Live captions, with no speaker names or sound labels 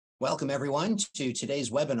Welcome everyone to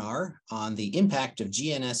today's webinar on the impact of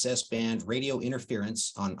GNSS-Band radio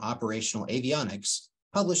interference on operational avionics,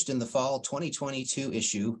 published in the fall 2022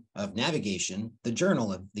 issue of Navigation, the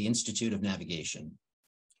Journal of the Institute of Navigation.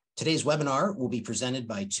 Today's webinar will be presented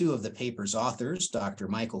by two of the paper's authors, Dr.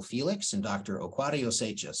 Michael Felix and Dr. Okwadi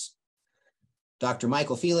Oseichas. Dr.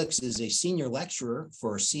 Michael Felix is a senior lecturer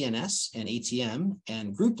for CNS and ATM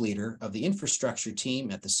and group leader of the infrastructure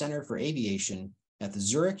team at the Center for Aviation at the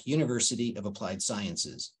Zurich University of Applied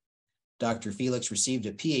Sciences. Dr. Felix received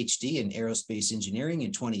a PhD in aerospace engineering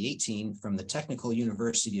in 2018 from the Technical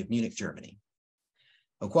University of Munich, Germany.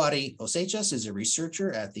 Okwadi Oseichas is a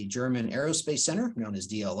researcher at the German Aerospace Center, known as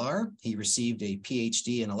DLR. He received a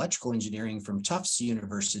PhD in electrical engineering from Tufts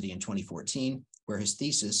University in 2014, where his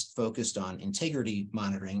thesis focused on integrity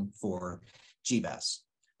monitoring for GBAS.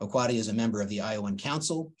 Okwadi is a member of the ION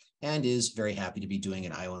Council and is very happy to be doing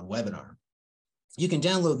an ION webinar. You can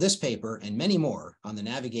download this paper and many more on the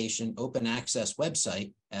Navigation Open Access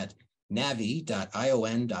website at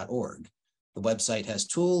navi.ion.org. The website has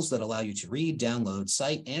tools that allow you to read, download,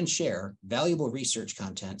 cite, and share valuable research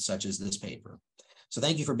content such as this paper. So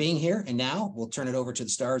thank you for being here. And now we'll turn it over to the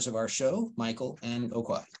stars of our show, Michael and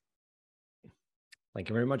Okwadi. Thank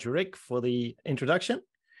you very much, Rick, for the introduction.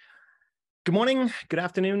 Good morning, good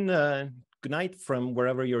afternoon, good night from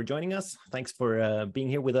wherever you're joining us. Thanks for being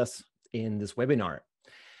here with us in this webinar.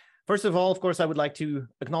 First of all, of course, I would like to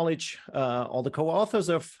acknowledge all the co-authors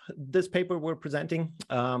of this paper we're presenting.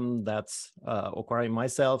 That's Okwadi,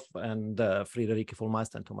 myself, and Friederike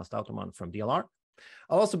Vollmeister and Thomas Dautermann from DLR.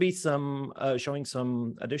 I'll also be showing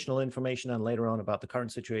some additional information and later on about the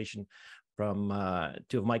current situation from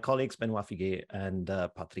two of my colleagues, Benoit Figuet and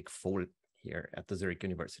Patrick Vohl here at the Zurich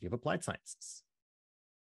University of Applied Sciences.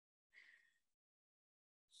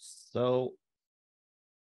 So,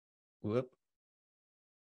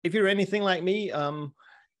 if you're anything like me,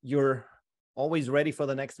 you're always ready for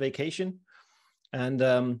the next vacation. And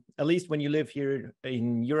at least when you live here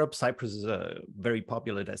in Europe, Cyprus is a very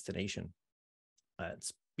popular destination.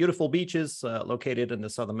 It's beautiful beaches located in the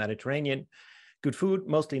southern Mediterranean, good food,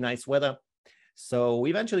 mostly nice weather. So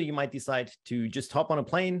eventually you might decide to just hop on a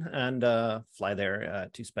plane and fly there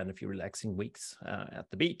to spend a few relaxing weeks at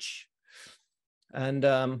the beach. And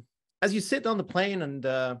as you sit on the plane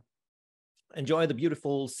and enjoy the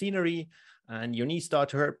beautiful scenery and your knees start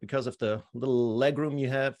to hurt because of the little leg room you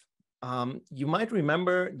have, you might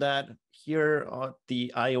remember that here at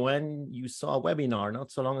the ION, you saw a webinar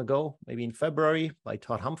not so long ago, maybe in February, by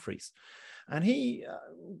Todd Humphreys. And he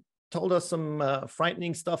told us some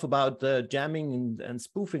frightening stuff about jamming and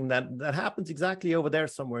spoofing that happens exactly over there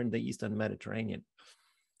somewhere in the Eastern Mediterranean.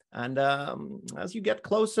 And as you get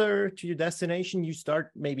closer to your destination, you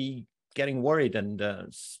start maybe getting worried and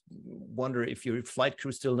wonder if your flight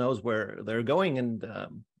crew still knows where they're going and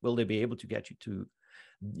will they be able to get you to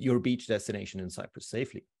your beach destination in Cyprus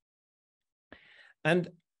safely. And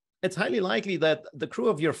it's highly likely that the crew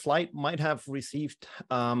of your flight might have received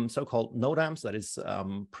so-called NOTAMs, that is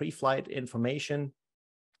pre-flight information,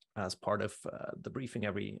 as part of the briefing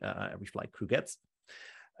every flight crew gets.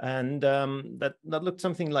 And that looked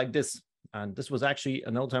something like this. And this was actually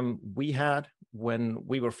a NOTAM we had when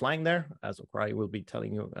we were flying there, as Okwadi will be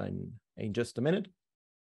telling you in just a minute.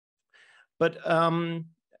 But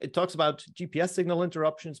it talks about GPS signal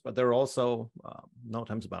interruptions, but there are also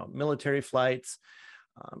NOTAMs about military flights.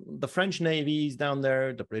 The French Navy is down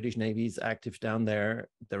there, the British Navy is active down there.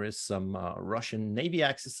 There is some Russian Navy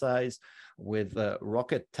exercise with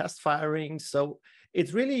rocket test firing. So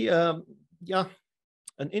it's really,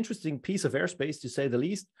 an interesting piece of airspace, to say the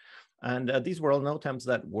least. And these were all NOTAMs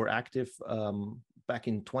that were active back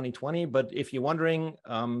in 2020. But if you're wondering,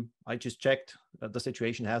 I just checked, the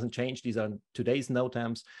situation hasn't changed. These are today's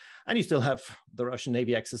NOTAMs. And you still have the Russian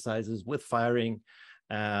Navy exercises with firing,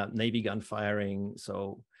 Navy gun firing.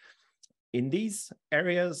 So in these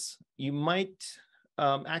areas, you might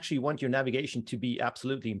actually want your navigation to be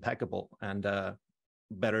absolutely impeccable and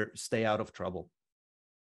better stay out of trouble.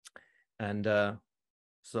 And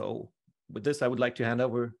so with this, I would like to hand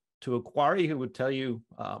over to Okwadi, who would tell you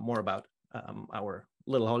more about our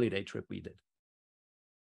little holiday trip we did.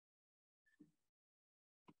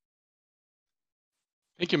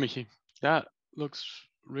 Thank you, Michi. That looks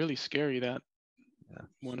really scary, that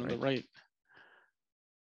one on the right.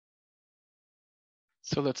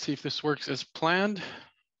 So let's see if this works as planned.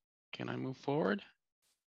 Can I move forward?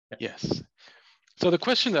 Yes. So the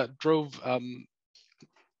question that drove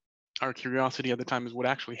our curiosity at the time is what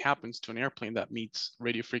actually happens to an airplane that meets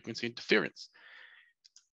radio frequency interference.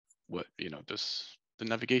 What, does the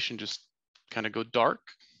navigation just kind of go dark?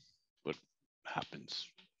 What happens?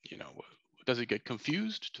 does it get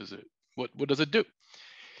confused? What does it do?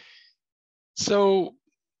 So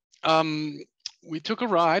we took a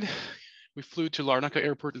ride. We flew to Larnaca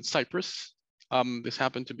Airport in Cyprus. This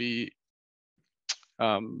happened to be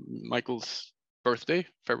Michael's birthday,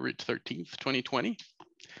 February 13th, 2020.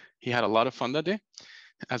 He had a lot of fun that day,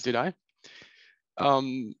 as did I.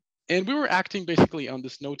 And we were acting basically on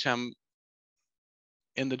this NOTAM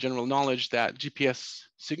in the general knowledge that GPS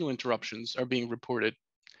signal interruptions are being reported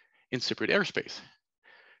in Cypriot airspace.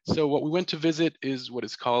 So what we went to visit is what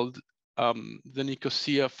is called the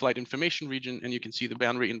Nicosia flight information region, and you can see the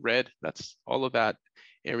boundary in red. That's all of that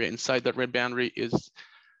area inside that red boundary is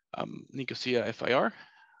Nicosia FIR.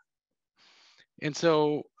 And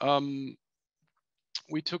so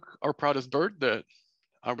we took our proudest bird,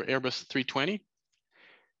 our Airbus 320,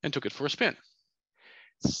 and took it for a spin.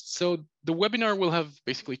 So the webinar will have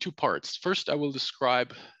basically two parts. First, I will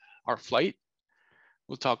describe our flight.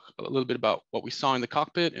 We'll talk a little bit about what we saw in the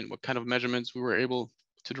cockpit and what kind of measurements we were able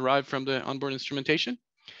to derive from the onboard instrumentation.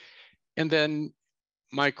 And then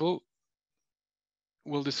Michael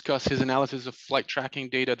will discuss his analysis of flight tracking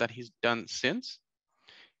data that he's done since.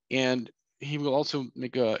 And he will also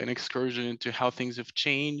make an excursion into how things have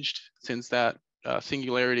changed since that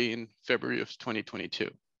singularity in February of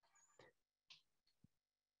 2022.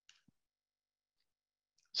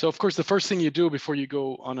 So of course, the first thing you do before you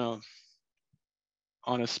go on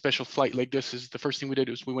a special flight like this is the first thing we did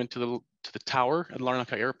was we went to the tower at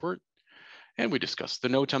Larnaca Airport, and we discussed the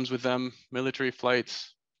NOTAMs with them, military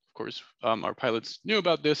flights. Of course, our pilots knew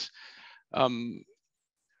about this. All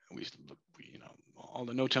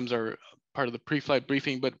the NOTAMs are part of the pre-flight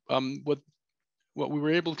briefing, but what we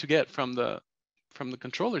were able to get from the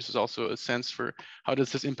controllers is also a sense for how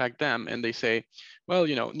does this impact them. And they say, well,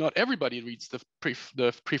 not everybody reads the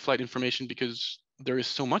pre-flight information because there is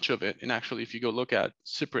so much of it. And actually, if you go look at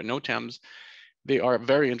Cypriot NOTAMs, they are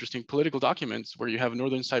very interesting political documents where you have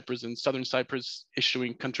Northern Cyprus and Southern Cyprus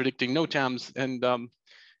issuing contradicting NOTAMs, and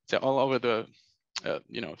it's all over the,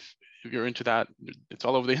 if you're into that, it's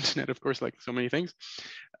all over the internet, of course, like so many things.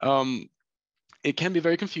 It can be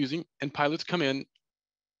very confusing, and pilots come in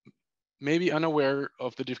maybe unaware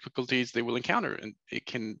of the difficulties they will encounter, and it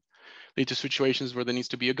can lead to situations where there needs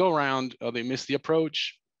to be a go-around, they miss the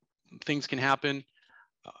approach, things can happen.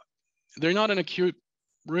 They're not an acute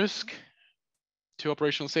risk to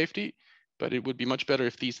operational safety, but it would be much better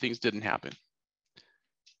if these things didn't happen.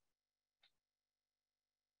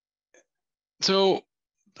 So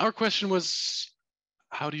our question was,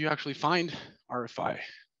 how do you actually find RFI?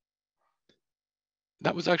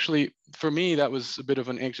 That was actually, for me, that was a bit of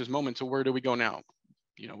an anxious moment. So where do we go now?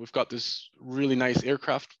 We've got this really nice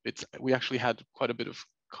aircraft. We actually had quite a bit of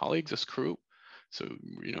colleagues as crew. So,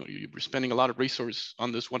 you were spending a lot of resource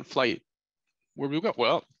on this one flight. Where do we go?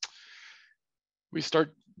 Well,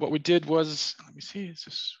 what we did was, let me see, is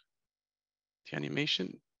this the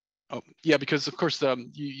animation? Oh, yeah, because of course,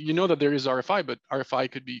 you know that there is RFI, but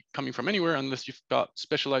RFI could be coming from anywhere unless you've got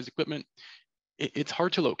specialized equipment. It's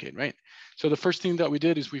hard to locate, right? So the first thing that we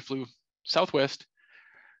did is we flew southwest.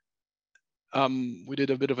 We did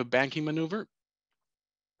a bit of a banking maneuver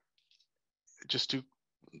just to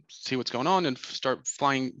see what's going on and start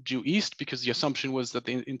flying due east, because the assumption was that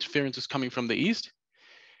the interference is coming from the east.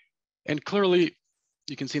 And clearly,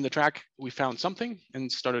 you can see in the track, we found something and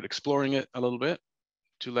started exploring it a little bit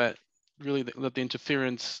to let the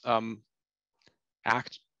interference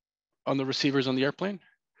act on the receivers on the airplane.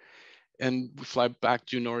 And we fly back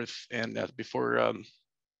due north, and before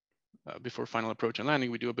final approach and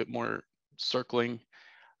landing, we do a bit more circling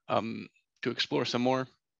to explore some more.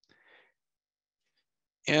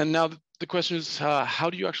 And now the question is,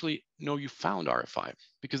 how do you actually know you found RFI?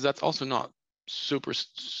 Because that's also not super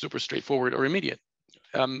straightforward or immediate.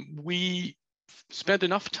 We spent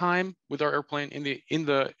enough time with our airplane in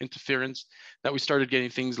the interference that we started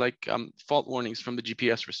getting things like fault warnings from the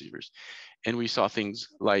GPS receivers, and we saw things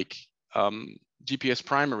like GPS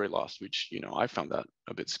primary loss, which I found that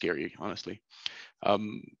a bit scary, honestly.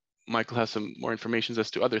 Michael has some more information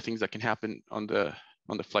as to other things that can happen on the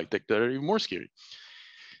flight deck that are even more scary.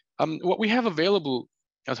 What we have available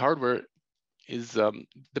as hardware is the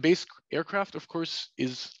base aircraft, of course,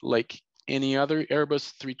 is like any other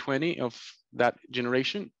Airbus 320 of that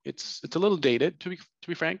generation. It's a little dated, to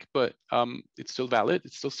be frank, but it's still valid.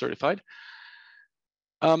 It's still certified.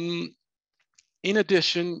 In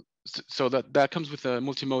addition, so that comes with a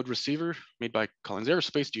multi-mode receiver made by Collins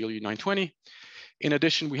Aerospace, GLU 920. In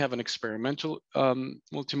addition, we have an experimental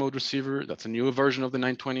multi-mode receiver. That's a newer version of the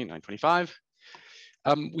 920, 925.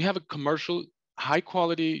 We have a commercial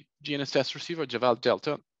high-quality GNSS receiver, Javal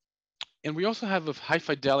Delta. And we also have a high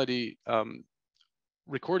fidelity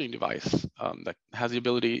recording device that has the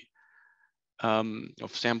ability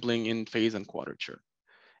of sampling in phase and quadrature.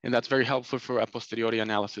 And that's very helpful for a posteriori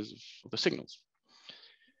analysis of the signals.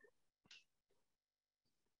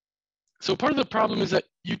 So part of the problem is that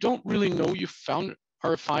you don't really know you've found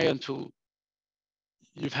RFI until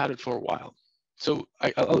you've had it for a while. So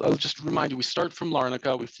I'll just remind you, we start from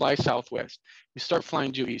Larnaca, we fly southwest, we start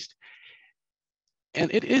flying due east.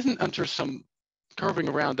 And it isn't until some curving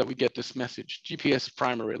around that we get this message, GPS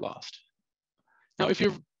primary lost. Now, if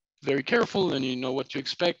you're very careful and you know what to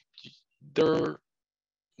expect, there are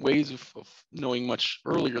ways of knowing much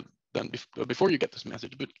earlier than before you get this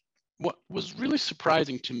message. But what was really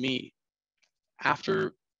surprising to me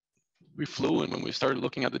after we flew and when we started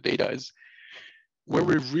looking at the data is where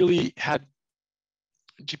we really had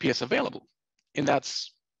GPS available. And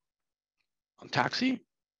that's on taxi,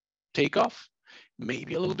 takeoff,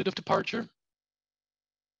 maybe a little bit of departure,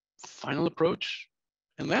 final approach,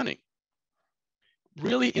 and landing.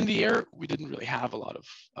 Really, in the air, we didn't really have a lot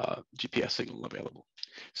of GPS signal available.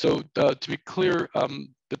 So to be clear,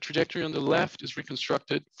 the trajectory on the left is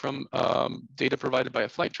reconstructed from data provided by a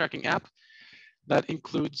flight tracking app that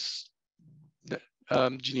includes the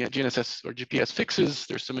GNSS or GPS fixes.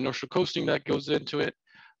 There's some inertial coasting that goes into it.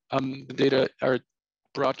 The data are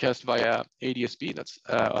broadcast via ADS-B, that's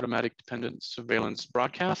automatic dependent surveillance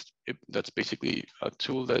broadcast. That's basically a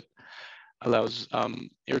tool that allows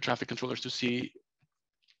air traffic controllers to see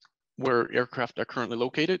where aircraft are currently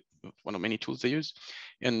located, one of many tools they use,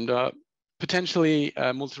 and potentially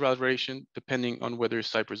multi-radiation, depending on whether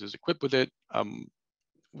Cyprus is equipped with it.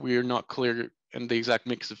 We're not clear in the exact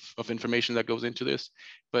mix of information that goes into this,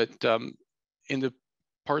 but in the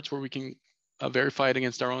parts where we can verify it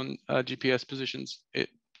against our own GPS positions, it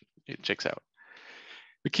checks out.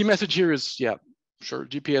 The key message here is, yeah, sure,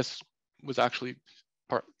 GPS was actually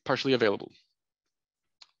partially available.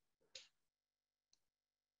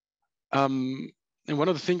 And one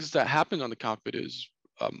of the things that happened on the cockpit is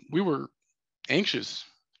we were anxious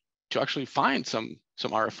to actually find some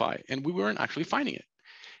RFI, and we weren't actually finding it.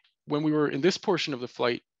 When we were in this portion of the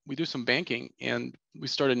flight, we do some banking, and we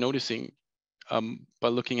started noticing by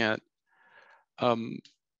looking at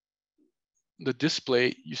the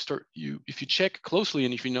display, if you check closely,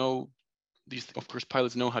 and if you know, these, of course,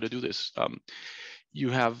 pilots know how to do this, you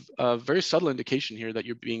have a very subtle indication here that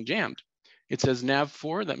you're being jammed. It says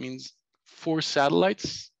nav4, that means 4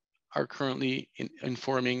 satellites are currently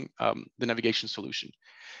informing the navigation solution.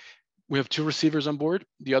 We have 2 receivers on board.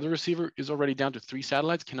 The other receiver is already down to 3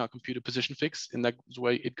 satellites, cannot compute a position fix, and that's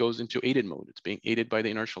why it goes into aided mode. It's being aided by the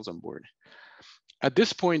inertials on board. At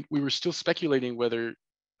this point, we were still speculating whether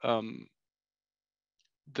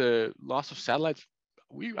the loss of satellites,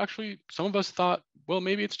 some of us thought, well,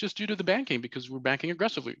 maybe it's just due to the banking because we're banking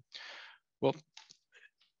aggressively. Well,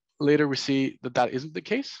 later we see that that isn't the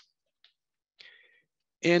case.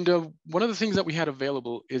 And one of the things that we had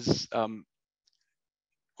available is on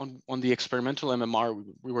the experimental MMR,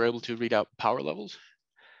 we were able to read out power levels.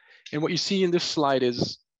 And what you see in this slide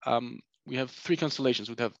is we have 3 constellations.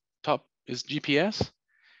 We have top is GPS,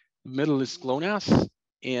 middle is GLONASS,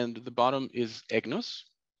 and the bottom is EGNOS.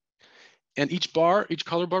 And each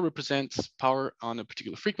color bar represents power on a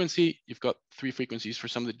particular frequency. You've got 3 frequencies for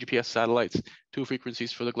some of the GPS satellites, 2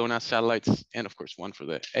 frequencies for the GLONASS satellites, and of course 1 for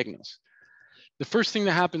the EGNOS. The first thing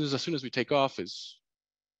that happens is as soon as we take off is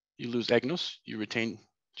you lose EGNOS, you retain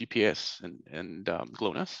GPS and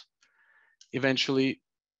GLONASS. Eventually,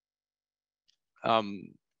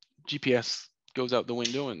 GPS goes out the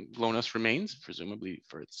window and GLONASS remains, presumably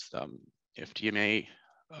for its FTMA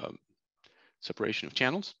separation of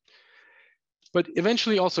channels. But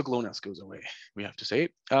eventually also GLONASS goes away, we have to say.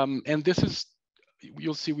 And this is,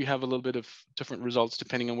 you'll see we have a little bit of different results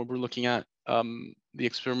depending on what we're looking at, the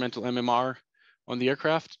experimental MMR on the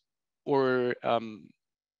aircraft or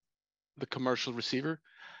the commercial receiver.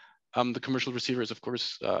 The commercial receiver is, of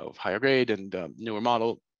course, of higher grade and newer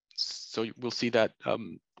model. So we'll see that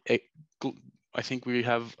I think we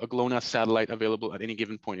have a GLONASS satellite available at any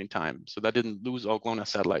given point in time. So that didn't lose all GLONASS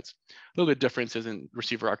satellites. A little bit differences in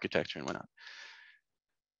receiver architecture and whatnot.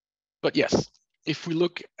 But yes, if we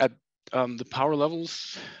look at the power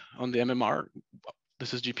levels on the MMR,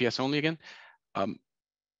 this is GPS only again,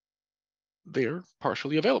 they're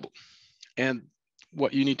partially available. And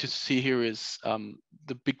what you need to see here is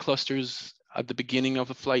the big clusters at the beginning of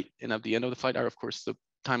the flight and at the end of the flight are, of course, the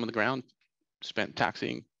time on the ground spent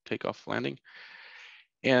taxiing, takeoff, landing.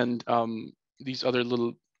 And these other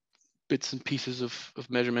little bits and pieces of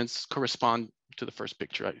measurements correspond to the first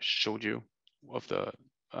picture I showed you of the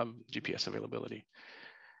GPS availability.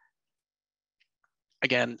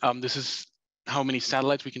 again, this is how many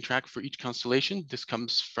satellites we can track for each constellation. This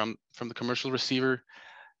comes from the commercial receiver.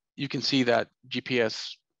 You can see that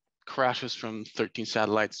GPS crashes from 13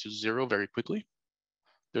 satellites to 0 very quickly.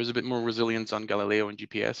 There's a bit more resilience on Galileo and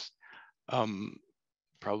GPS,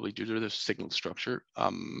 probably due to the signal structure.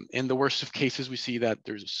 In the worst of cases, we see that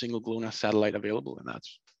there's a single GLONASS satellite available, and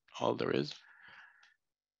that's all there is.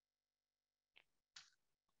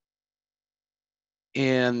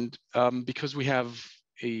 And because we have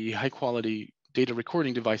a high quality data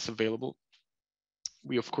recording device available,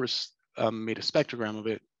 we of course made a spectrogram of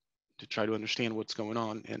it to try to understand what's going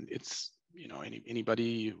on. And it's, you know,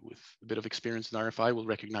 anybody with a bit of experience in RFI will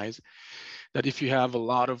recognize that if you have a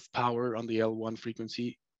lot of power on the L1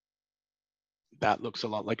 frequency, that looks a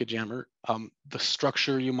lot like a jammer. The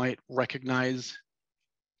structure you might recognize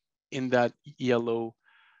in that yellow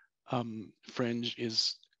fringe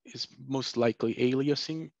is most likely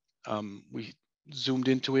aliasing. We zoomed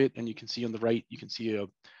into it, and you can see on the right, you can see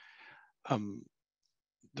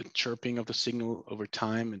the chirping of the signal over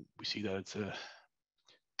time, and we see that it's a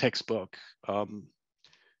textbook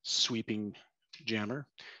sweeping jammer.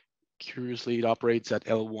 Curiously, it operates at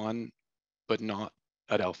L1, but not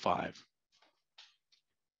at L5.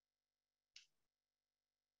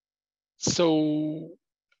 So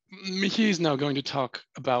Mickey is now going to talk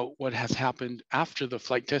about what has happened after the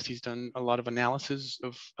flight test. He's done a lot of analysis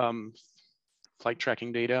of flight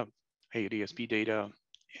tracking data, ADS-B data,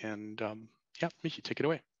 and yeah, Mickey, take it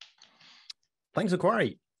away. Thanks,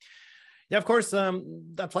 Aquari. Yeah, of course,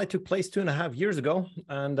 that flight took place 2.5 years ago,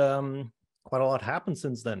 and quite a lot happened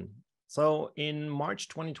since then. So in March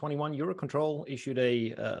 2021, Eurocontrol issued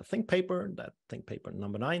a think paper, that think paper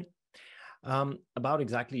number 9, about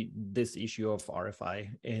exactly this issue of RFI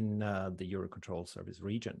in the Eurocontrol service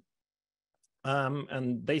region.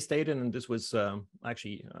 And they stated, and this was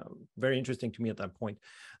actually very interesting to me at that point,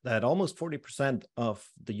 that almost 40% of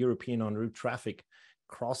the European en route traffic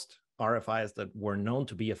crossed RFIs that were known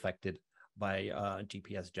to be affected by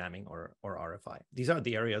GPS jamming or RFI. These are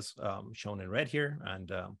the areas shown in red here,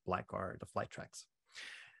 and black are the flight tracks.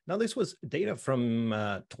 Now, this was data from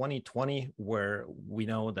 2020, where we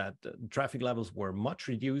know that traffic levels were much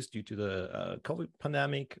reduced due to the COVID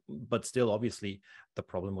pandemic, but still, obviously, the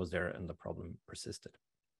problem was there and the problem persisted.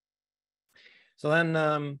 So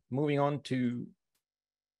then moving on to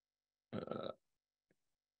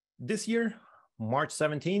this year, March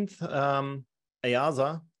 17th,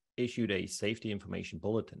 EASA issued a safety information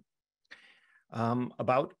bulletin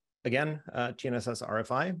about, again, GNSS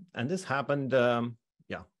RFI. And this happened,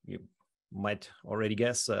 yeah, you might already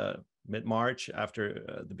guess, mid-March,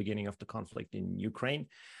 after the beginning of the conflict in Ukraine.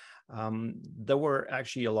 There were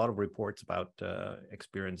actually a lot of reports about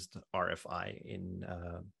experienced RFI in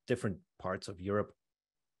different parts of Europe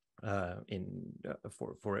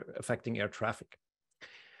for affecting air traffic.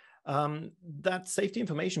 That safety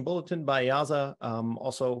information bulletin by EASA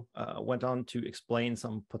also went on to explain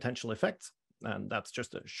some potential effects. And that's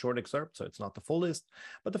just a short excerpt, so it's not the full list.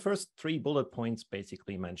 But the first 3 bullet points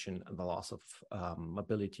basically mention the loss of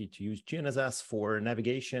ability to use GNSS for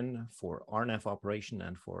navigation, for RNAV operation,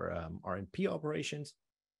 and for RNP operations.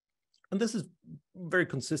 And this is very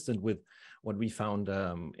consistent with what we found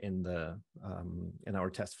in our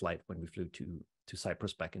test flight when we flew to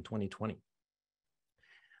Cyprus back in 2020.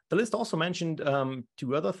 The list also mentioned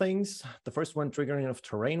 2 other things. The first one, triggering of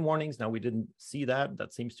terrain warnings. Now, we didn't see that.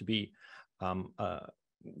 That seems to be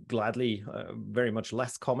gladly very much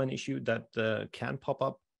less common issue that can pop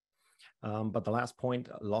up. But the last point,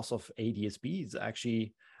 loss of ADS-B, is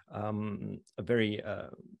actually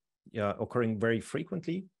occurring very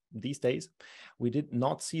frequently these days. We did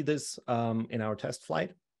not see this in our test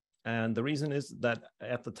flight. And the reason is that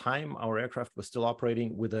at the time, our aircraft was still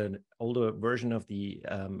operating with an older version of the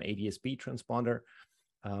ADS-B transponder,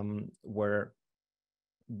 where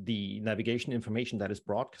the navigation information that is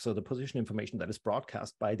broadcast, so the position information that is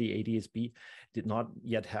broadcast by the ADS-B, did not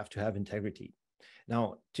yet have to have integrity.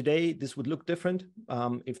 Now, today, this would look different.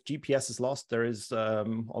 If GPS is lost, there is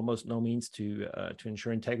almost no means to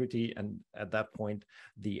ensure integrity. And at that point,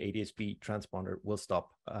 the ADS-B transponder will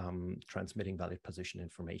stop transmitting valid position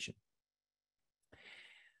information.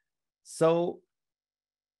 So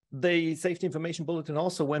the safety information bulletin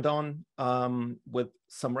also went on with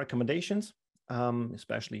some recommendations,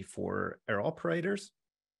 especially for air operators.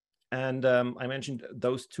 And I mentioned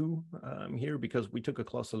those 2 here because we took a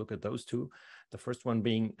closer look at those 2. The first one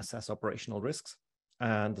being assess operational risks.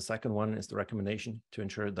 And the second one is the recommendation to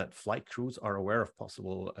ensure that flight crews are aware of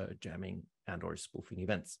possible jamming and or spoofing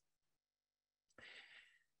events.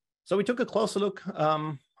 So we took a closer look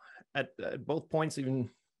at both points, even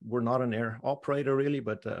we're not an air operator really,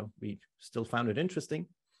 but we still found it interesting.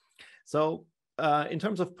 So in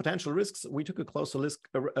terms of potential risks, we took a closer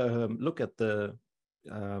look at the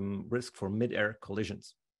risk for mid-air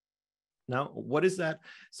collisions. Now, what is that?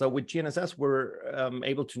 So with GNSS, we're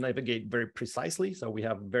able to navigate very precisely. So we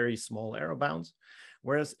have very small arrow bounds.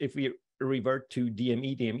 Whereas if we revert to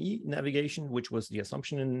DME navigation, which was the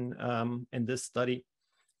assumption in this study,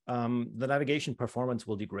 the navigation performance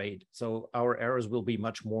will degrade. So our errors will be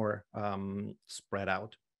much more spread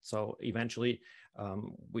out. So eventually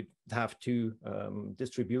we'd have two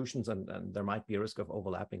distributions and there might be a risk of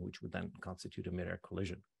overlapping, which would then constitute a mid-air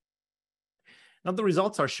collision. Now the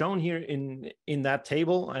results are shown here in that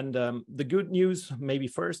table. And the good news maybe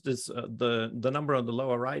first is the number on the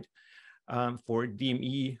lower right. For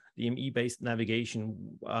DME-based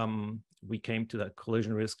navigation, we came to that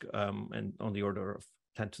collision risk and on the order of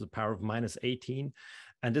 10 to the power of -18.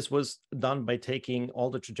 And this was done by taking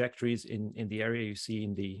all the trajectories in the area you see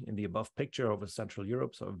in the above picture over Central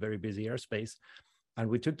Europe, so a very busy airspace. And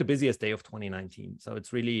we took the busiest day of 2019. So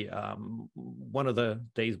it's really one of the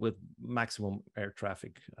days with maximum air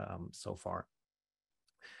traffic so far.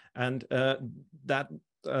 And that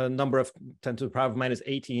number of 10 to the power of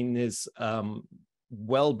 -18 is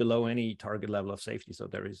well below any target level of safety. So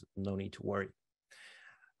there is no need to worry.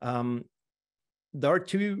 There are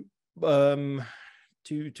two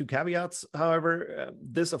caveats. However,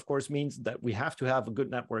 this of course means that we have to have a good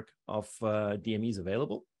network of DMEs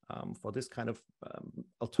available for this kind of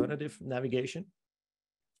alternative navigation.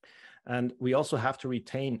 And we also have to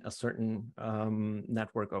retain a certain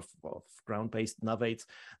network of ground-based navaids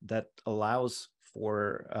that allows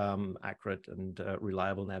for accurate and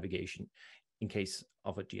reliable navigation in case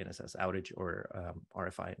of a GNSS outage or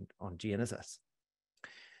RFI on GNSS.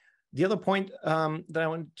 The other point that I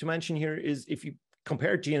want to mention here is if you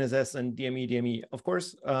compare GNSS and DME, of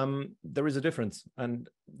course, there is a difference. And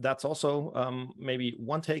that's also maybe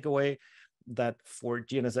one takeaway, that for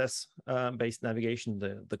GNSS-based navigation,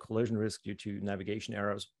 the collision risk due to navigation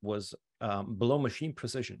errors was below machine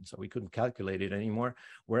precision. So we couldn't calculate it anymore.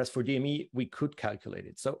 Whereas for DME, we could calculate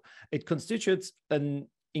it. So it constitutes an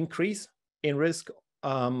increase in risk,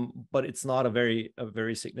 but it's not a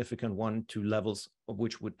very significant one to levels of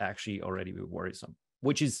which would actually already be worrisome,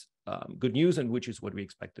 which is good news and which is what we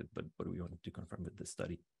expected, but we wanted to confirm with this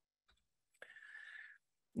study.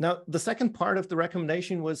 Now, the second part of the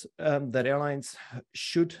recommendation was that airlines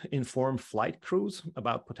should inform flight crews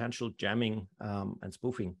about potential jamming and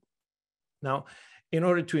spoofing. Now, in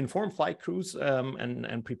order to inform flight crews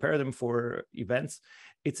and prepare them for events,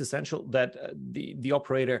 it's essential that the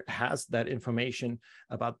operator has that information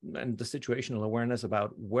about and the situational awareness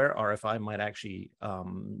about where RFI might actually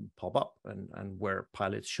pop up and where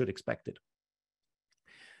pilots should expect it.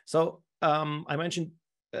 So I mentioned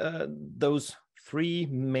those three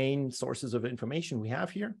main sources of information we have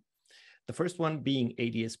here. The first one being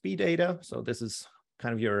ADS-B data. So this is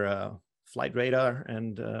kind of your flight radar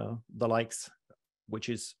and the likes, which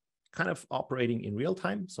is kind of operating in real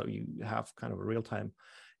time. So you have kind of a real-time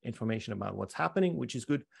information about what's happening, which is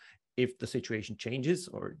good if the situation changes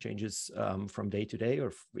or changes from day to day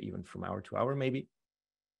or even from hour to hour, maybe.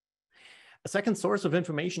 A second source of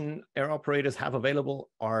information air operators have available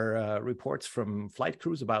are reports from flight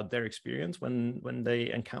crews about their experience when they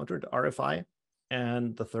encountered RFI.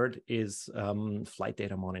 And the third is flight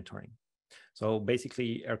data monitoring. So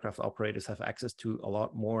basically, aircraft operators have access to a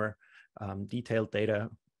lot more detailed data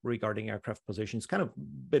regarding aircraft positions, kind of a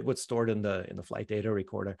bit what's stored in the flight data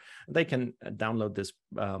recorder. They can download this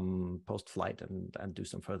post-flight and do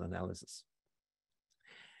some further analysis.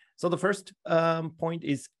 So the first point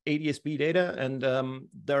is ADS-B data, and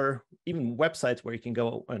there are even websites where you can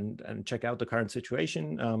go and check out the current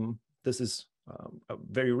situation. This is a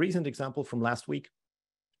very recent example from last week,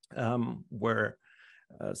 where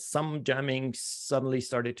some jamming suddenly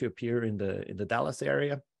started to appear in the Dallas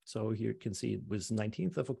area. So here you can see it was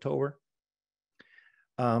 19th of October.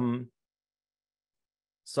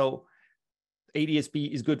 So ADS-B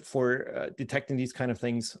is good for detecting these kind of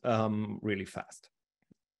things really fast.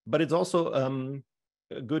 But it's also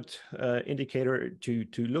a good indicator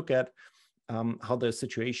to look at how the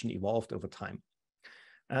situation evolved over time.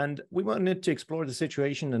 And we wanted to explore the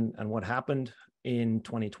situation and what happened in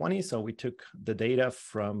 2020. So we took the data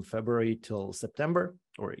from February till September,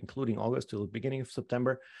 or including August till the beginning of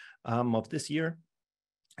September of this year.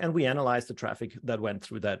 And we analyzed the traffic that went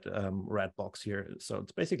through that red box here. So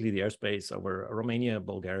it's basically the airspace over Romania,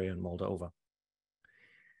 Bulgaria, and Moldova.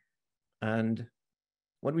 And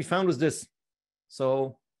what we found was this.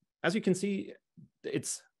 So as you can see,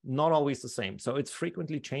 it's not always the same. So it's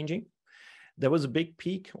frequently changing. There was a big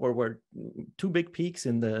peak, or were two big peaks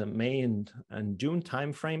in the May and June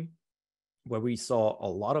timeframe, where we saw a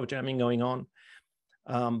lot of jamming going on.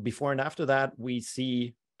 Before and after that, we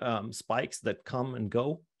see spikes that come and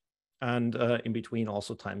go, and in between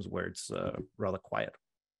also times where it's rather quiet.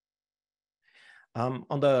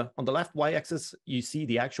 On the left y-axis, you see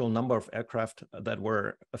the actual number of aircraft that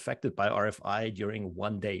were affected by RFI during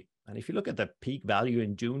one day. And if you look at the peak value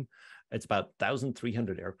in June, it's about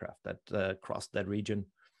 1,300 aircraft that crossed that region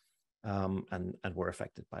and were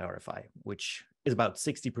affected by RFI, which is about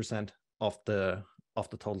 60% of the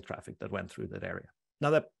total traffic that went through that area. Now,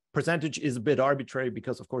 that percentage is a bit arbitrary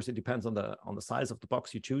because, of course, it depends on the size of the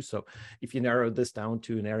box you choose. So if you narrow this down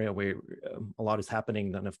to an area where a lot is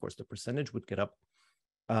happening, then of course the percentage would get up.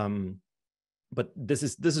 But this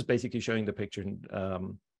is basically showing the picture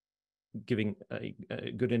and giving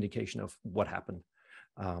a good indication of what happened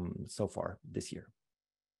so far this year.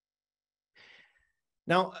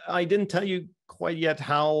 Now, I didn't tell you quite yet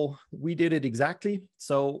how we did it exactly.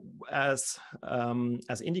 So as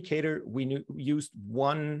indicator, we used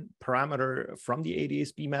one parameter from the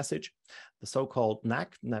ADS-B message, the so-called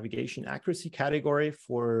NAC, navigation accuracy category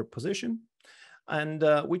for position. And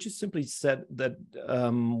we just simply said that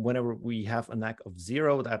whenever we have a NAC of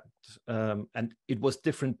 0, that and it was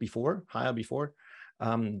different before, higher before,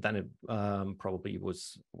 then it probably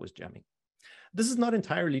was jamming. This is not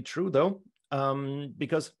entirely true, though.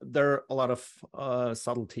 Because there are a lot of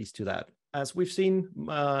subtleties to that. As we've seen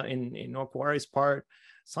in Norquari's part,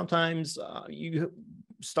 sometimes you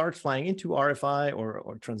start flying into RFI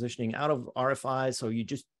or transitioning out of RFI, so you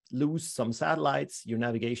just lose some satellites. Your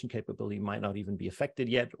navigation capability might not even be affected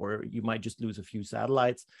yet, or you might just lose a few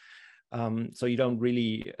satellites. So you don't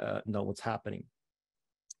really know what's happening.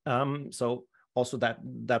 So also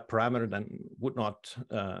that parameter then would not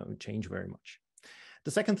change very much. The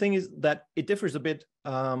second thing is that it differs a bit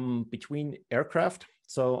between aircraft.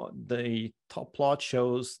 So the top plot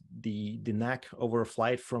shows the NAC over a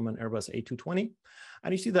flight from an Airbus A220.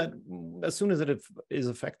 And you see that as soon as it is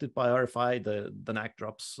affected by RFI, the NAC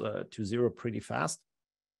drops to 0 pretty fast.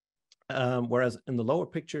 Whereas in the lower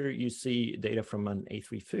picture, you see data from an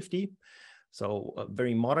A350. So a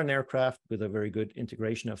very modern aircraft with a very good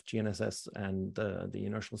integration of GNSS and the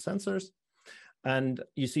inertial sensors. And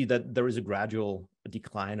you see that there is a gradual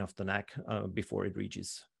decline of the NAC before it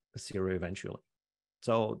reaches 0 eventually.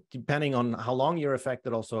 So depending on how long you're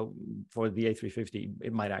affected, also for the A350,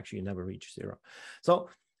 it might actually never reach 0. So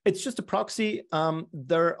it's just a proxy.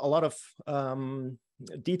 There are a lot of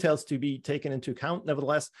details to be taken into account.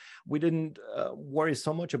 Nevertheless, we didn't worry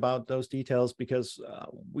so much about those details because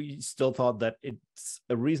we still thought that it's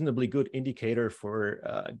a reasonably good indicator for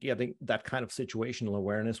getting that kind of situational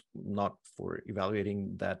awareness, not for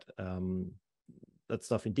evaluating that that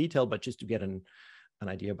stuff in detail, but just to get an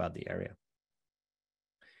idea about the area.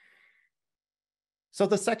 So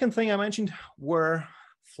the second thing I mentioned were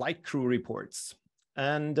flight crew reports.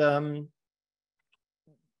 And here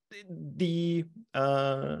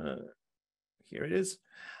it is.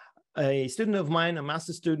 A student of mine, a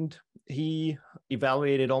master's student, he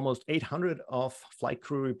evaluated almost 800 of flight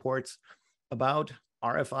crew reports about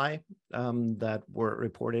RFI that were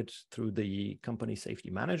reported through the company safety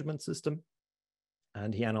management system.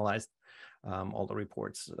 And he analyzed all the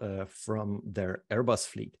reports from their Airbus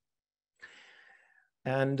fleet.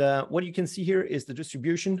 And what you can see here is the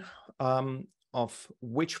distribution of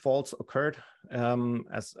which faults occurred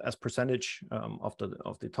as percentage of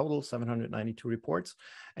the total 792 reports.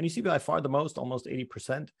 And you see by far the most, almost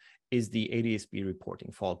 80%, is the ADS-B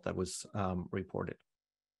reporting fault that was reported.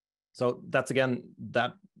 So that's again,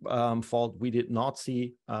 that fault we did not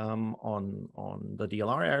see on the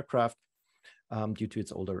DLR aircraft due to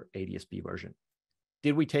its older ADS-B version.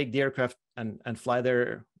 Did we take the aircraft and fly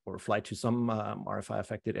there or fly to some RFI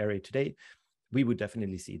affected area today? We would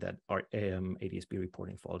definitely see that our ADS-B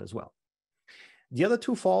reporting fault as well. The other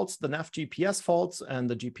two faults, the nav GPS faults and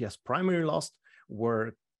the GPS primary loss,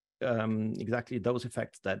 were exactly those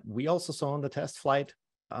effects that we also saw on the test flight.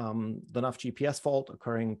 The nav GPS fault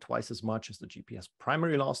occurring twice as much as the GPS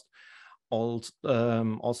primary loss.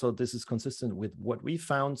 Also, this is consistent with what we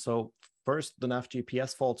found. So first, the nav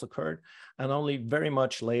GPS faults occurred, and only very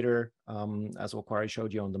much later, as Okwari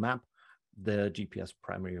showed you on the map, the GPS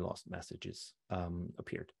primary loss messages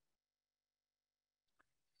appeared.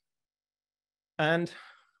 And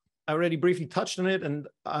I already briefly touched on it, and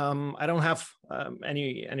I don't have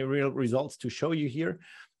any real results to show you here.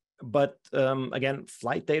 But again,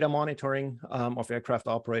 flight data monitoring of aircraft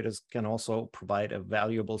operators can also provide a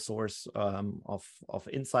valuable source of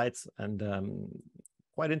insights and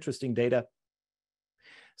quite interesting data.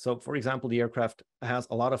 So for example, the aircraft has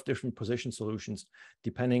a lot of different position solutions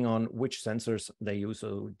depending on which sensors they use.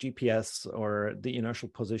 So GPS or the inertial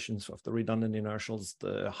positions of the redundant inertials,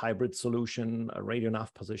 the hybrid solution, a radio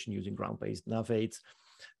nav position using ground-based nav aids.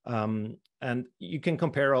 And you can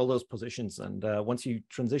compare all those positions. And once you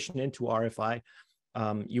transition into RFI,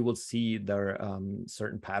 you will see there are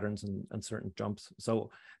certain patterns and certain jumps. So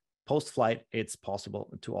post-flight, it's possible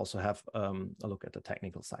to also have a look at the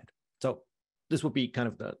technical side. So this would be kind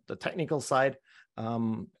of the technical side,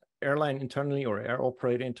 airline internally or air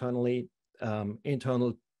operator internally,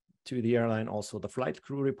 internal to the airline, also the flight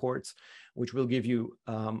crew reports, which will give you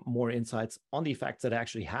more insights on the effects that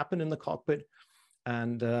actually happen in the cockpit.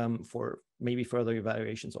 And for maybe further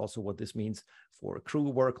evaluations, also what this means for crew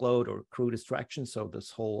workload or crew distraction. So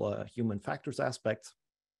this whole human factors aspect.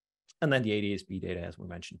 And then the ADS-B data, as we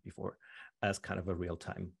mentioned before, as kind of a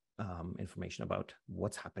real-time information about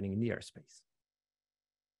what's happening in the airspace.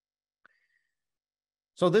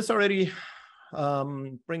 So this already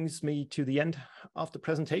brings me to the end of the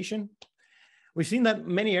presentation. We've seen that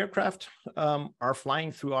many aircraft are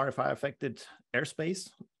flying through RFI-affected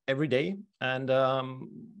airspace every day. And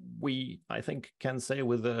we, I think, can say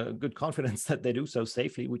with good confidence that they do so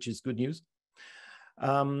safely, which is good news.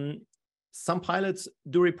 Some pilots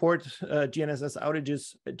do report GNSS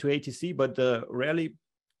outages to ATC, but rarely,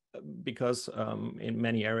 because in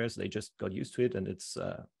many areas they just got used to it and it's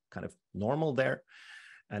kind of normal there.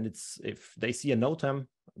 And it's, if they see a NOTAM,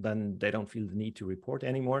 then they don't feel the need to report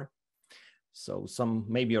anymore. So some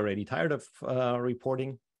may be already tired of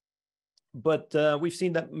reporting. But we've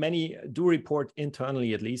seen that many do report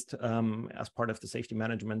internally, at least, as part of the safety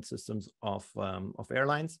management systems of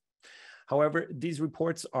airlines. However, these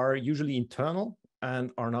reports are usually internal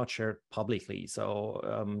and are not shared publicly. So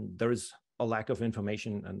there is a lack of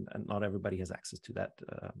information, and not everybody has access to that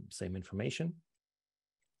same information.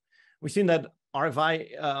 We've seen that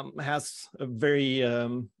RFI has a very,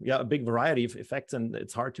 a big variety of effects, and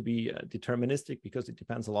it's hard to be deterministic because it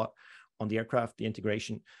depends a lot on the aircraft, the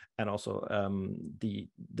integration, and also the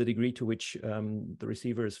degree to which the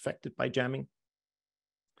receiver is affected by jamming.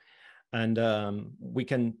 And we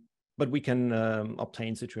can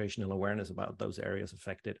obtain situational awareness about those areas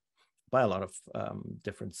affected by a lot of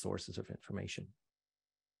different sources of information.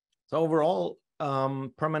 So overall,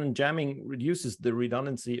 permanent jamming reduces the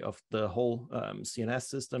redundancy of the whole CNS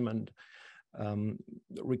system and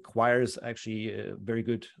requires actually a very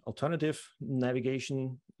good alternative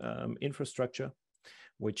navigation infrastructure,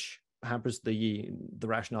 which hampers the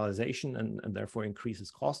rationalization and therefore increases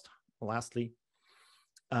cost, lastly.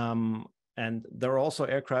 And there are also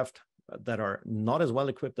aircraft that are not as well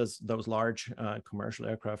equipped as those large commercial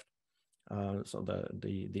aircraft, so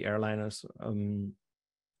the airliners.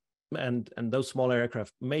 And those smaller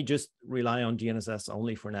aircraft may just rely on GNSS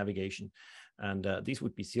only for navigation. And these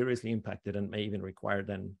would be seriously impacted and may even require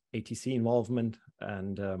then ATC involvement.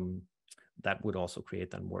 And that would also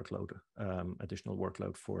create then workload, additional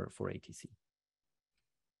workload for ATC.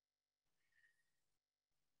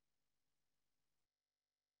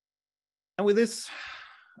 And with this,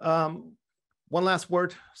 one last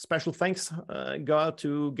word, special thanks go out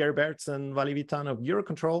to Gary Bertz and Vali Vitan of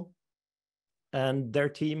Eurocontrol and their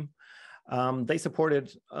team. They supported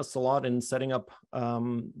us a lot in setting up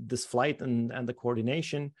this flight and the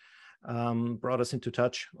coordination, brought us into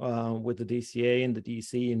touch with the DCA and the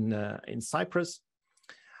DEC in Cyprus.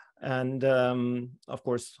 And of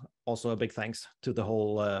course, also a big thanks to the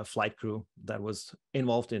whole flight crew that was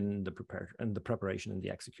involved in the preparation and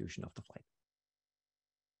the execution of the flight.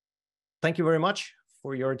 Thank you very much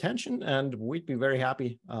for your attention, and we'd be very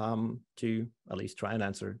happy to at least try and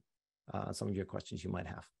answer some of your questions you might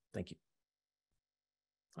have. Thank you.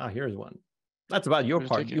 Here's one. That's about your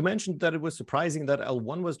part. You mentioned that it was surprising that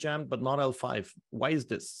L1 was jammed, but not L5. Why is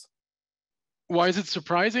this? Why is it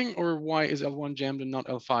surprising, or why is L1 jammed and not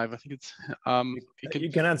L5? I think it's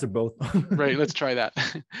you can answer both. Right, let's try that.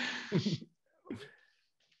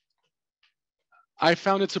 I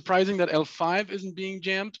found it surprising that L5 isn't being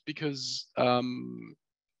jammed because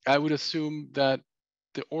I would assume that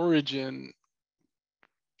the origin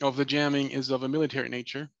of the jamming is of a military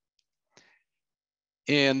nature,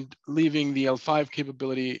 and leaving the L5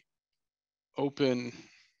 capability open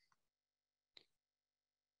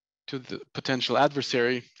to the potential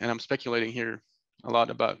adversary, and I'm speculating here a lot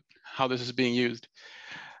about how this is being used,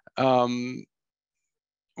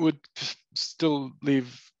 would still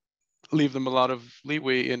leave them a lot of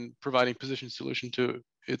leeway in providing position solution to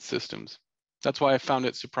its systems. That's why I found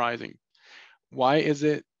it surprising. Why is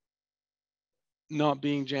it not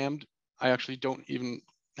being jammed? I actually don't even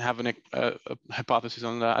have a hypothesis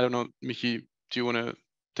on that. I don't know, Michi, do you want to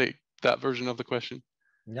take that version of the question?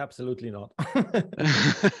 Absolutely not.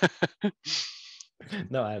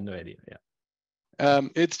 No, I have no idea. Yeah.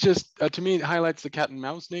 It's just to me, it highlights the cat and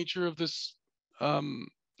mouse nature of this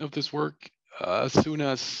work. As soon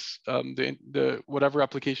as the whatever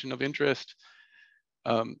application of interest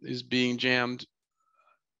is being jammed,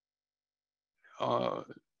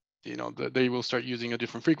 they will start using a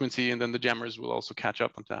different frequency, and then the jammers will also catch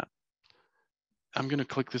up on that. I'm going to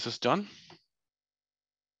click this as done.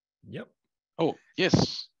 Yep. Oh,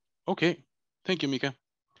 yes. Okay. Thank you, Mika.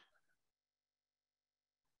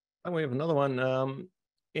 And we have another one.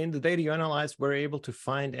 In the data you analyzed, were you able to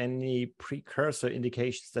find any precursor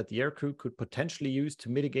indications that the aircrew could potentially use to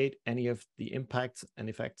mitigate any of the impacts and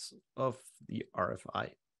effects of the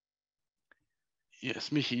RFI? Yes,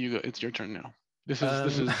 Michi, it's your turn now. This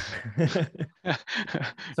is So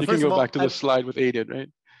you can go back to the slide with aided, right?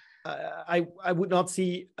 I would not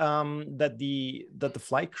see that the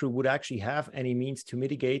flight crew would actually have any means to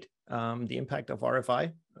mitigate the impact of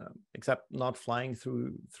RFI, except not flying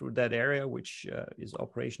through that area, which is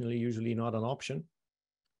operationally usually not an option,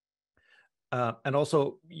 and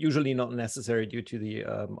also usually not necessary due to the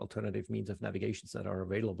alternative means of navigations that are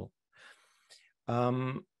available.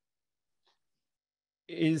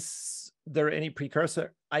 Is there any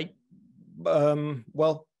precursor?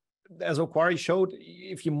 Well, as Okwari showed,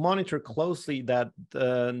 if you monitor closely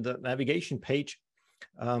the navigation page,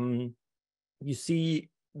 you see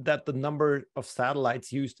that the number of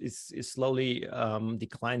satellites used is slowly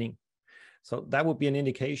declining. So that would be an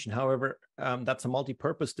indication. However, that's a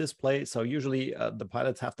multi-purpose display. So usually the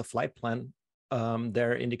pilots have the flight plan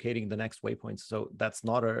there indicating the next waypoints. So that's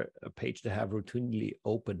not a page to have routinely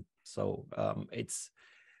open. So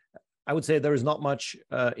I would say there is not much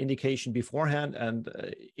indication beforehand, and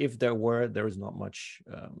if there is not much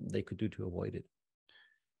they could do to avoid it.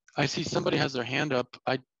 I see somebody has their hand up.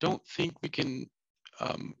 I don't think we can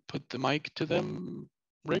put the mic to them,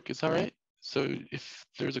 Rick, is that right? So if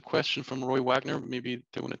there's a question from Roy Wagner, maybe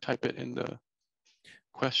they want to type it in the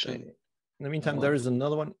question. In the meantime, there is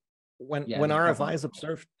another one. When RFI is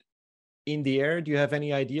observed in the air, do you have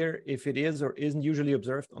any idea if it is or isn't usually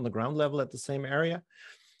observed on the ground level at the same area?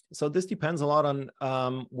 So this depends a lot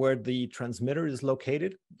on where the transmitter is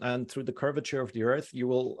located, and through the curvature of the Earth, you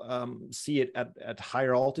will see it at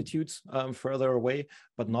higher altitudes further away,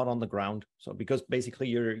 but not on the ground. So because basically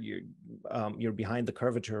you're behind the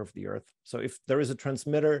curvature of the Earth. So if there is a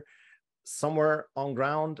transmitter somewhere on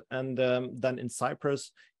ground, and then in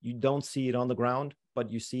Cyprus, you don't see it on the ground,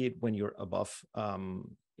 but you see it when you're above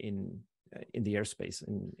in the airspace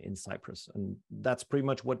in Cyprus. And that's pretty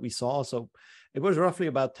much what we saw. So it was roughly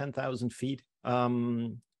about 10,000 feet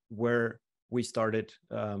where we started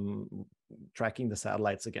tracking the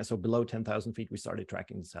satellites again. So below 10,000 feet, we started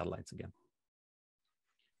tracking the satellites again.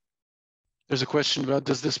 There's a question about,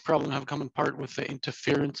 does this problem have common part with the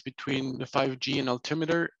interference between the 5G and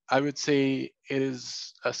altimeter? I would say it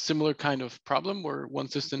is a similar kind of problem where one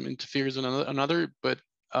system interferes with another, but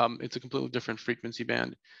it's a completely different frequency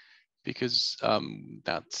band, because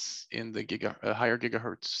that's in the higher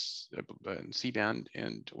gigahertz C-band,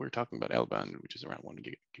 and we're talking about L-band, which is around 1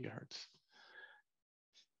 gigahertz.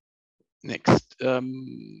 Next,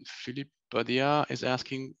 Philippe Badia is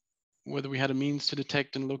asking whether we had a means to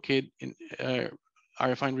detect and locate in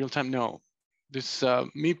RFI in real time. No, this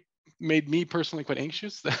made me personally quite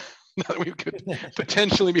anxious that we could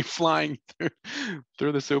potentially be flying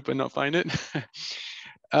through the SOAP and not find it.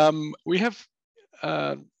 We have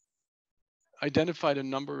identified a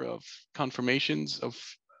number of confirmations of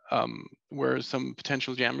where some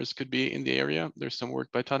potential jammers could be in the area. There's some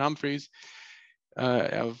work by Todd Humphreys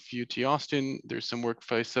of UT Austin. There's some work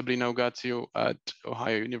by Sabrina Ogazio at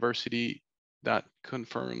Ohio University that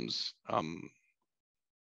confirms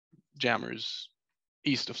jammers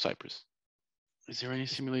east of Cyprus. Is there any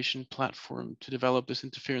simulation platform to develop this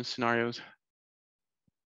interference scenarios?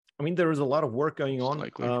 I mean, there is a lot of work going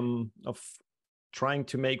on of trying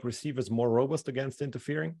to make receivers more robust against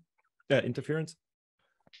interference.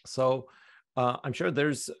 So I'm sure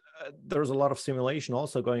there's a lot of simulation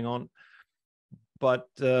also going on, but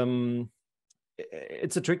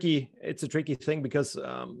it's a tricky thing, because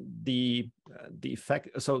the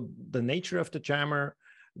effect, so the nature of the jammer,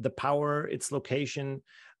 the power, its location,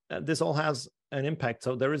 this all has an impact.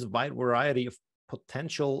 So there is a wide variety of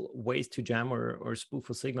potential ways to jam or spoof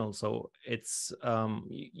a signal. So it's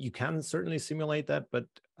you can certainly simulate that, but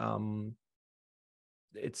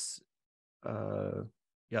it's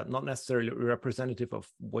not necessarily representative of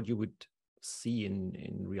what you would see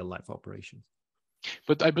in real life operations.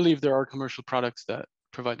 But I believe there are commercial products that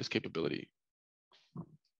provide this capability.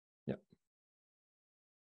 Yeah.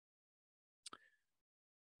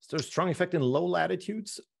 So strong effect in low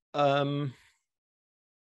latitudes.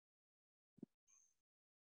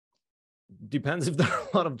 Depends if there are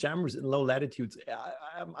a lot of jammers in low latitudes.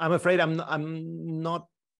 I'm afraid I'm not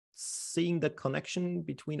seeing the connection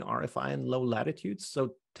between RFI and low latitudes.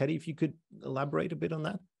 So Teddy, if you could elaborate a bit on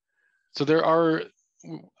that. So there are,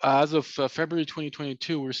 as of February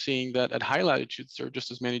 2022, we're seeing that at high latitudes, there are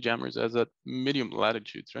just as many jammers as at medium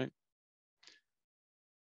latitudes, right?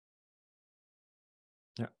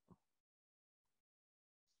 Yeah.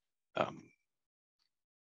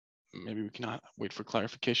 Maybe we cannot wait for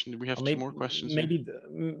clarification. Do we have two more questions?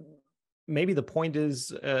 Maybe the point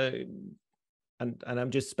is, and I'm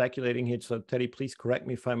just speculating here. So Teddy, please correct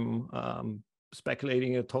me if I'm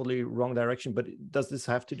speculating a totally wrong direction. But does this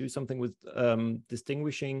have to do something with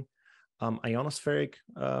distinguishing ionospheric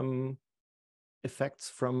effects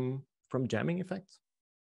from jamming effects?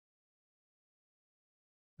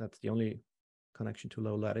 That's the only connection to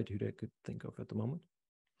low latitude I could think of at the moment.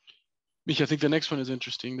 Michi, I think the next one is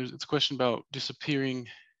interesting. It's a question about disappearing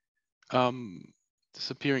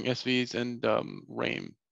SVs and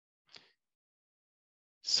RAIM.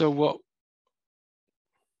 So what?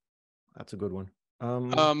 That's a good one.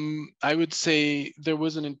 I would say there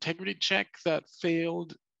was an integrity check that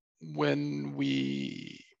failed when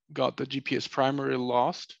we got the GPS primary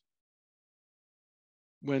lost.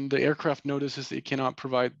 When the aircraft notices it cannot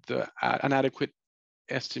provide an adequate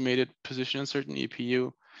estimated position on certain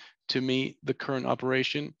EPU to meet the current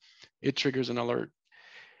operation, it triggers an alert.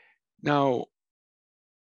 Now,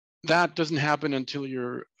 that doesn't happen until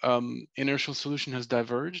your inertial solution has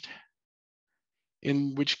diverged,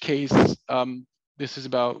 in which case this is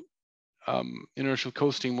about inertial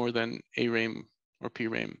coasting more than ARAIM or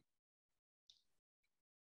PRAIM.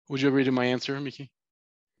 Would you agree to my answer, Michi?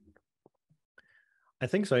 I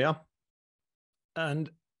think so, yeah. And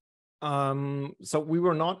so we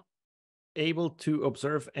were not able to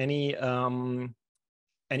observe any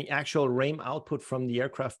actual RAIM output from the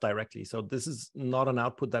aircraft directly. So this is not an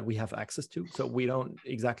output that we have access to. So we don't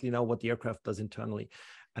exactly know what the aircraft does internally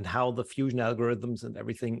and how the fusion algorithms and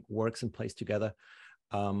everything works and plays together.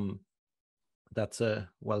 That's a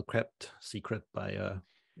well-kept secret by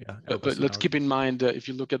Airbus. But let's keep in mind that if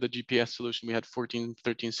you look at the GPS solution, we had 14,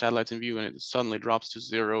 13 satellites in view and it suddenly drops to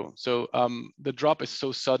 0. So the drop is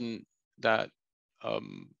so sudden that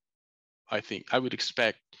I think I would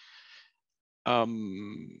expect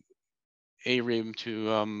ARAIM to,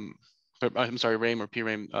 I'm sorry, RAIM or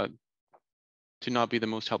PRAIM to not be the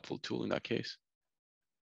most helpful tool in that case.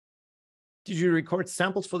 Did you record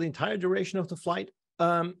samples for the entire duration of the flight?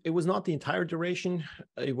 It was not the entire duration.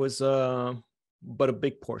 It was, but a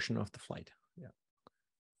big portion of the flight. Yeah.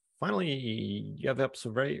 Finally, you have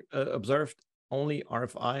observed only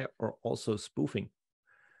RFI or also spoofing.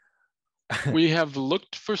 We have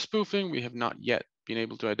looked for spoofing. We have not yet been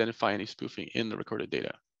able to identify any spoofing in the recorded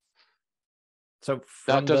data. So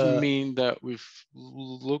that doesn't mean that we've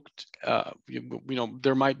looked,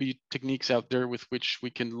 there might be techniques out there with which we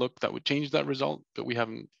can look that would change that result, but we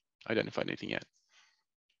haven't identified anything yet.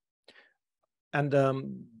 And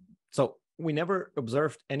so we never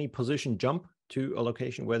observed any position jump to a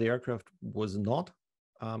location where the aircraft was not.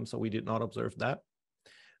 So we did not observe that.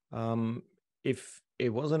 If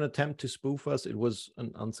it was an attempt to spoof us, it was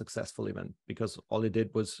an unsuccessful event because all it did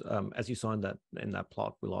was, as you saw in that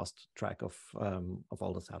plot, we lost track of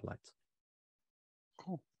all the satellites.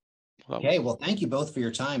 Cool. Okay, well, thank you both for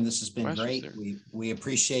your time. This has been great. There. We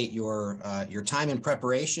appreciate your time in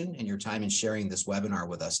preparation and your time in sharing this webinar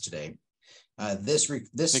with us today. This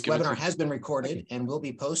webinar has been recorded and will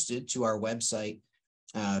be posted to our website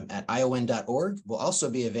at ion.org. Will also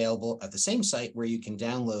be available at the same site where you can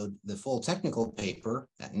download the full technical paper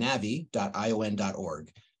at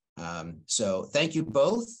navi.ion.org. So thank you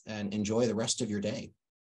both and enjoy the rest of your day.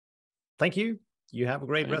 Thank you. You have a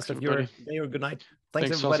great rest of your day or good night.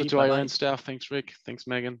 Thanks everybody. Also to ION staff. Thanks, Rick. Thanks,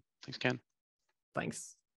 Megan. Thanks, Ken. Thanks.